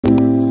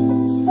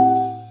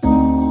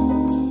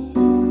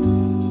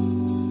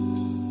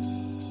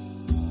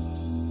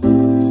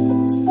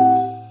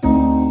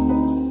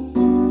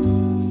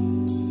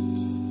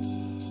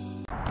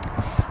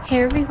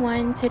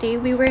morning. Today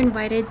we were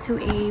invited to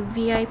a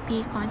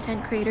VIP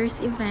content creators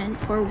event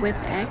for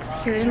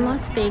WhipX here in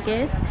Las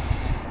Vegas.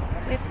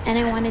 And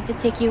I wanted to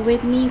take you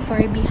with me for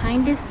a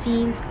behind the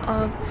scenes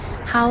of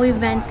how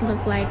events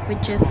look like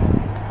with just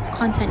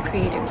content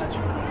creators.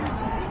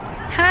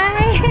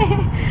 Hi!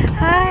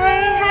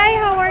 Hi,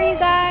 how are you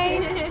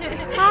guys?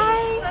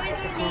 Hi!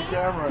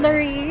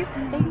 Larice,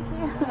 thank you.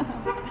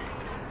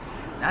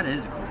 That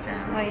is a cool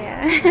camera. Oh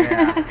yeah.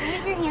 What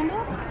is your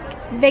handle?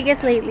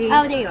 Vegas lately.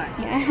 Oh, there you are.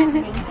 Yeah.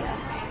 Thank you.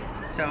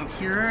 So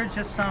here are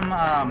just some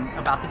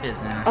about the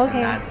business.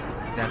 Okay.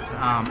 That's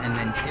and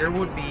then here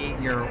would be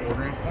your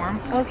ordering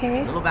form.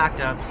 Okay. A little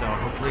backed up, so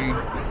hopefully.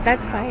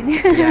 That's fine.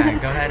 Yeah.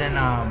 Go ahead and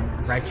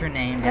write your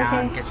name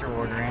down, Okay. get your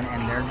order in,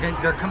 and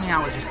they're coming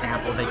out with just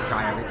samples. They can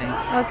try everything.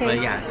 Okay.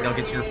 But yeah, they'll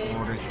get your full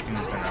orders as soon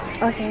as they're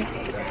ready. Okay.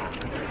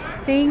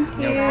 Thank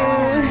you.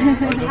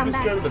 Don't be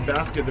scared of the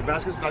basket. The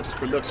basket's not just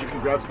for looks. You can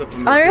grab stuff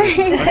from there. All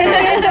too. right. I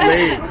thought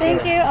it was late,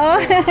 Thank so. you. Oh,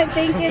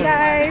 thank you,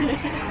 guys.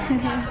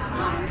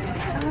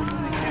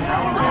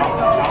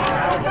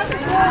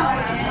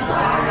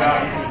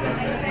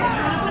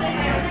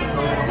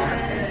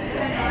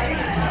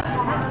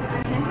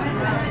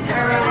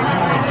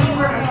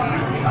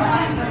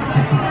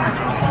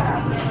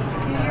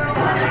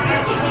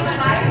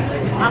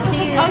 I'll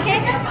see you. Okay.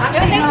 It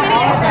was nice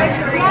meeting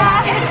you.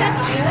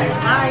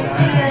 I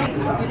see you.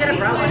 You got a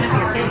brown one in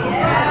your cake.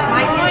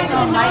 Mike, so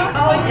Mike.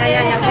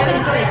 Yeah.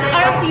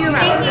 I'll see you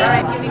around. All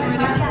right.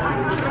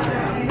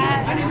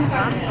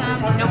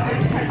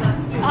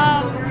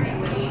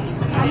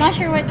 I'm not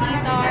sure what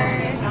these are.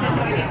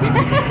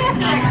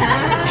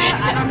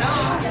 I don't know.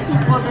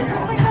 Well, this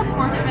is like a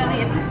pork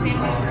belly. It's a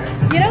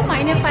sandwich. You don't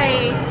mind if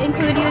I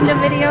include you in the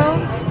video?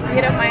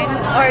 You don't mind?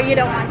 Or you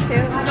don't want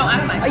to? No, I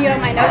don't mind. Oh, you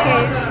don't mind?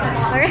 Okay.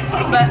 Alright.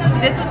 But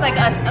this is like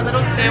a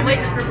little sandwich.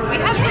 We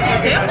have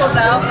some samples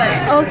out, but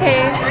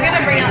Okay. we're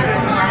gonna bring out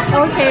some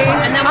more. Okay.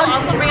 And then we'll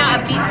also bring out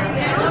a beef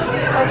stew.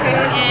 Okay.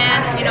 And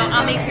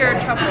I'll make your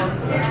truffle.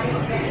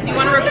 Do you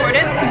want to record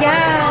it?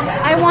 Yeah.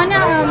 I wanna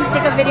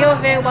take a video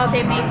of it while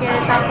they make it.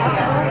 Is that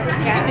possible?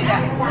 Yeah, do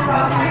that.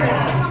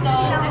 So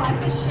this is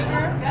the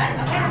sugar.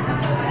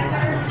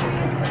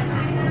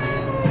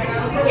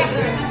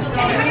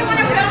 Anybody want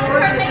to film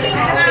her making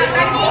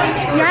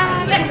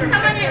Yeah. Yes, come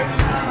on in.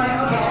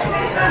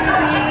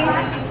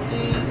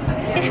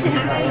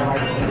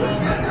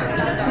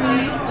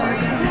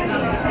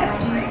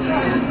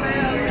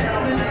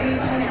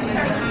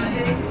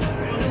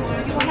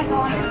 You want to go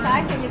on the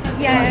side so you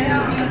can Yeah.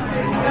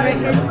 I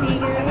can see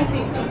you.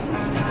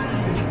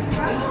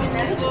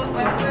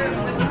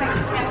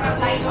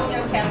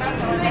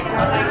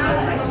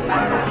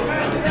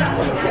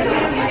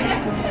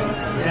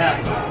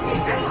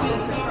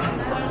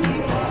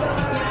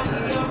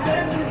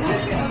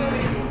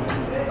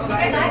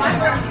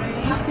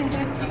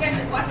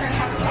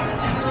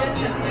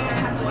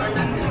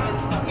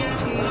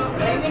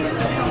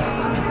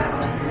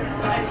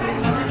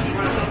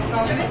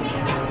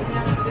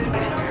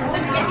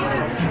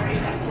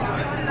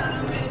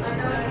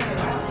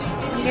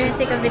 I'm gonna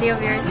take a video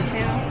of yours too.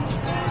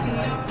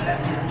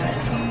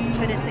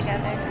 Put it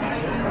together.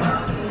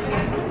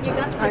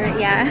 Alright,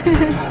 yeah.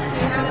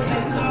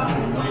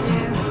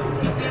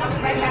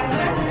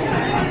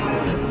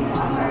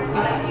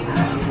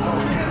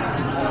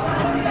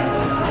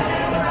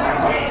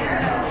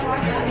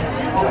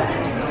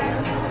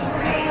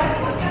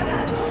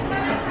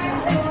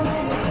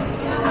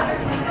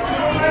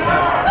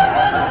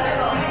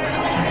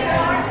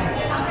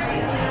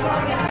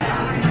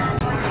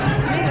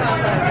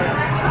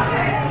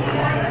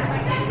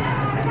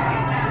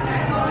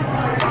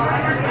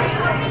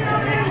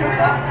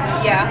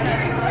 Yeah.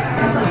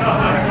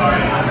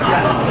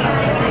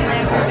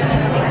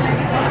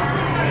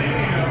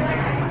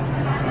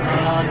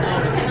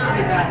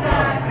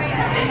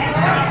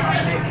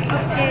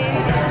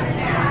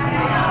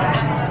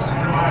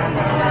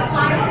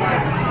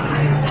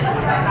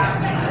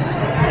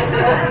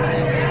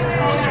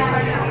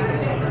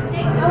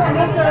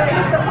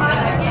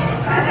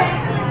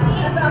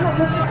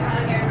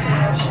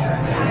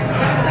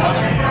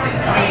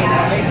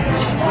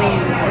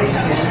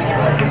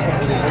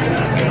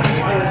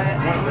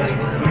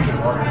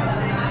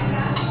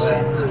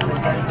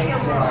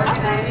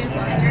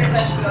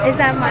 Is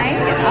that mine?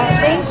 Oh,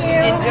 thank you.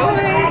 Enjoy.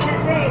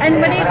 And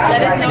what do you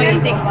Let us know what you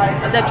think.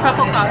 The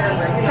truffle coffee.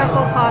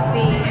 Truffle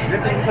coffee.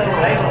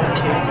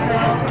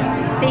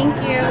 Thank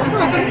you.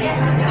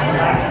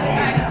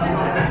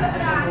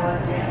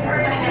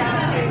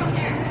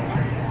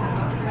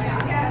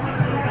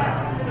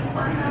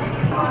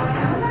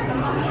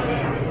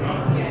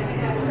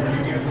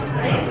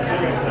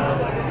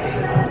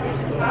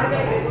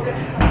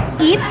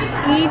 Eat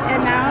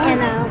and now? And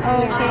now.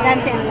 Okay.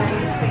 That's in line.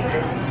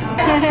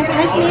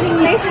 Nice meeting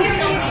you. Nice meeting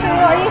you too.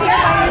 Are you here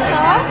by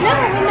yourself? No,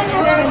 I'm with my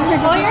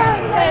husband. Oh, your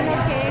husband.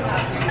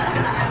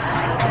 Okay.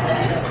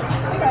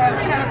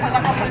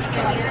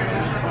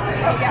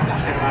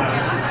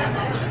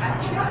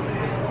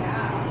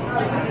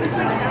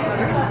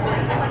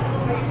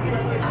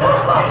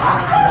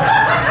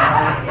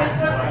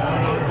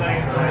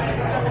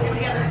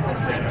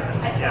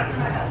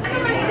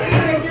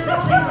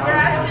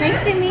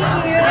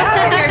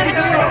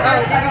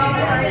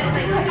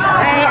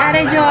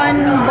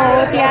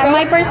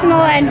 my personal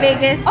and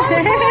Vegas. Oh,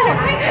 thank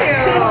you.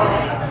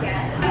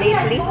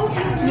 Lately?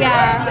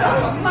 Yeah.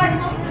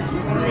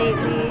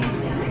 Lately.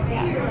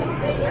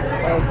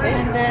 Okay.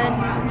 And then.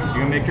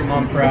 You're gonna make your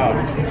mom proud.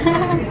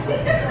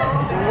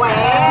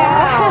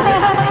 Wow!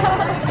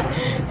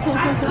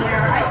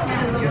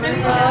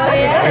 Oh,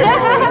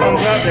 yeah.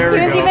 Thumbs up, there we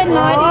He was go. even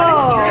naughty.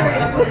 Oh,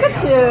 look at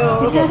you.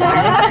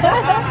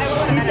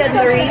 You said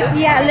Marie?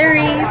 Yeah,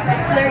 Larice.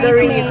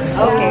 Larice. May.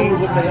 Okay.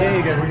 With the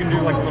egg, we're gonna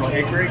do like a little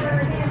egg break.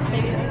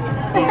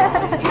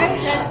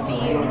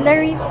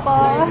 Larice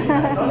po.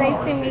 Nice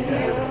to meet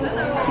you.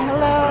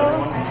 Hello.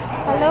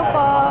 Hello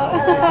po.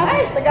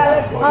 Ay,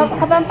 Tagalog. Oh,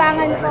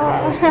 Kapampangan po.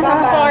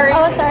 Sorry.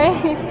 Oh, sorry.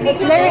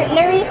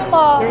 Larice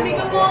po.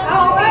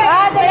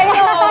 Ah,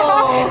 talaga.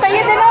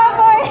 Kayo dalawa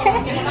po eh.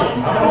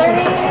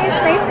 Larice,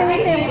 nice to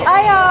meet you.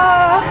 Ay,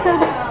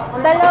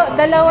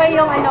 dalawa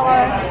yung ano ko.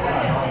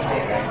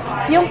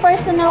 Yung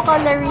personal ko,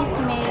 Larice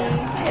May.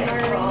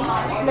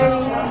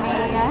 Larice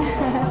May, yeah.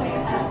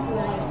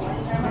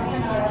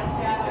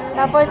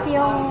 Tapos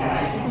yung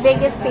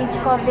biggest page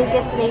ko,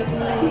 biggest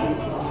lately.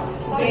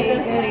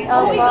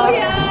 Oh,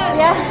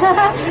 yeah.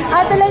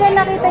 Talaga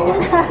nakita niyo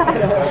na.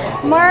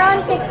 More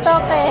on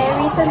TikTok eh.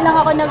 Recent lang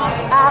ako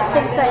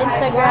nag-active sa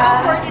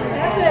Instagram.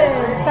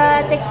 Sa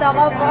TikTok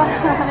ako.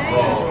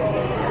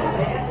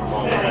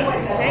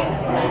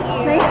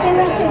 Nice to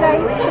meet you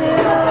guys too.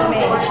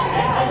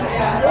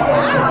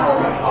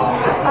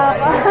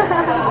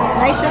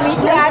 Nice to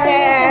meet you,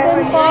 ate.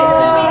 Nice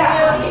to meet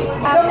you.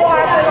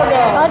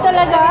 Oh,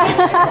 talaga.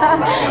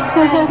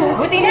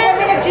 Buti na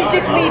kami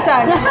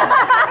nagchichismisan.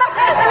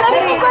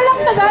 Narinig ko lang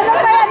Tagalog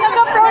kaya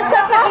nag-approach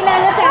siya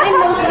pakilala sa akin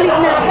ng street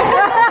na.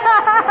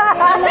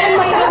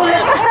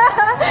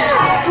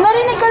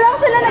 Narinig ko lang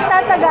sila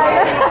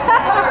nagtatagalog.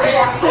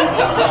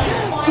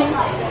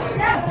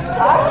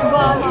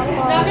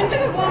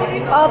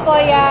 Opo,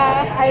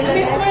 yeah.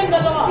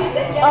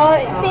 Oh,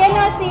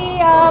 si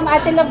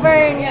Ate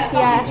Laverne.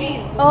 Yeah.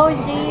 Oh,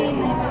 Jean.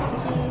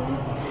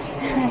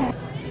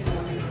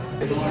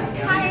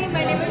 Hi,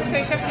 my name is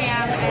Trisha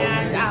Pam,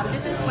 and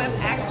this is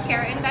WebX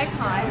Care and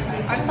Daikon.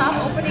 Our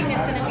soft opening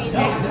is going to be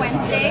next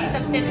Wednesday,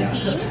 the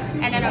 15th,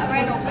 and then our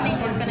grand opening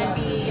is going to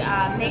be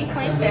May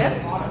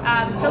 25th.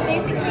 So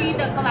basically,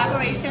 the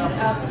collaborations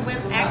of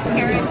WebX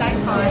Care and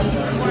Daikon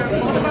for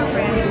both of our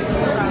brands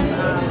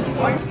from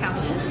Orange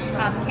County.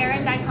 Care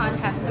and Daikon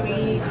have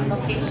 3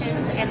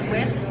 locations, and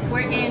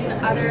we're in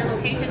other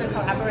locations and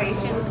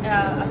collaborations,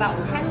 about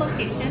 10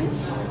 locations.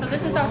 So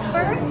this is our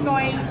first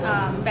joint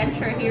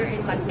venture here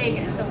in Las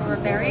Vegas. So we're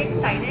very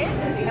excited,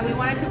 and we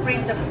wanted to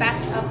bring the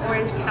best of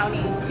Orange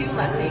County to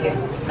Las Vegas.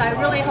 So I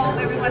really hope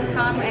everyone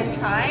come and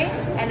try,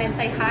 and then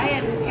say hi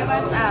and give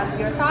us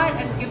your thought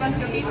and give us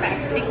your feedback.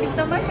 Thank you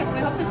so much.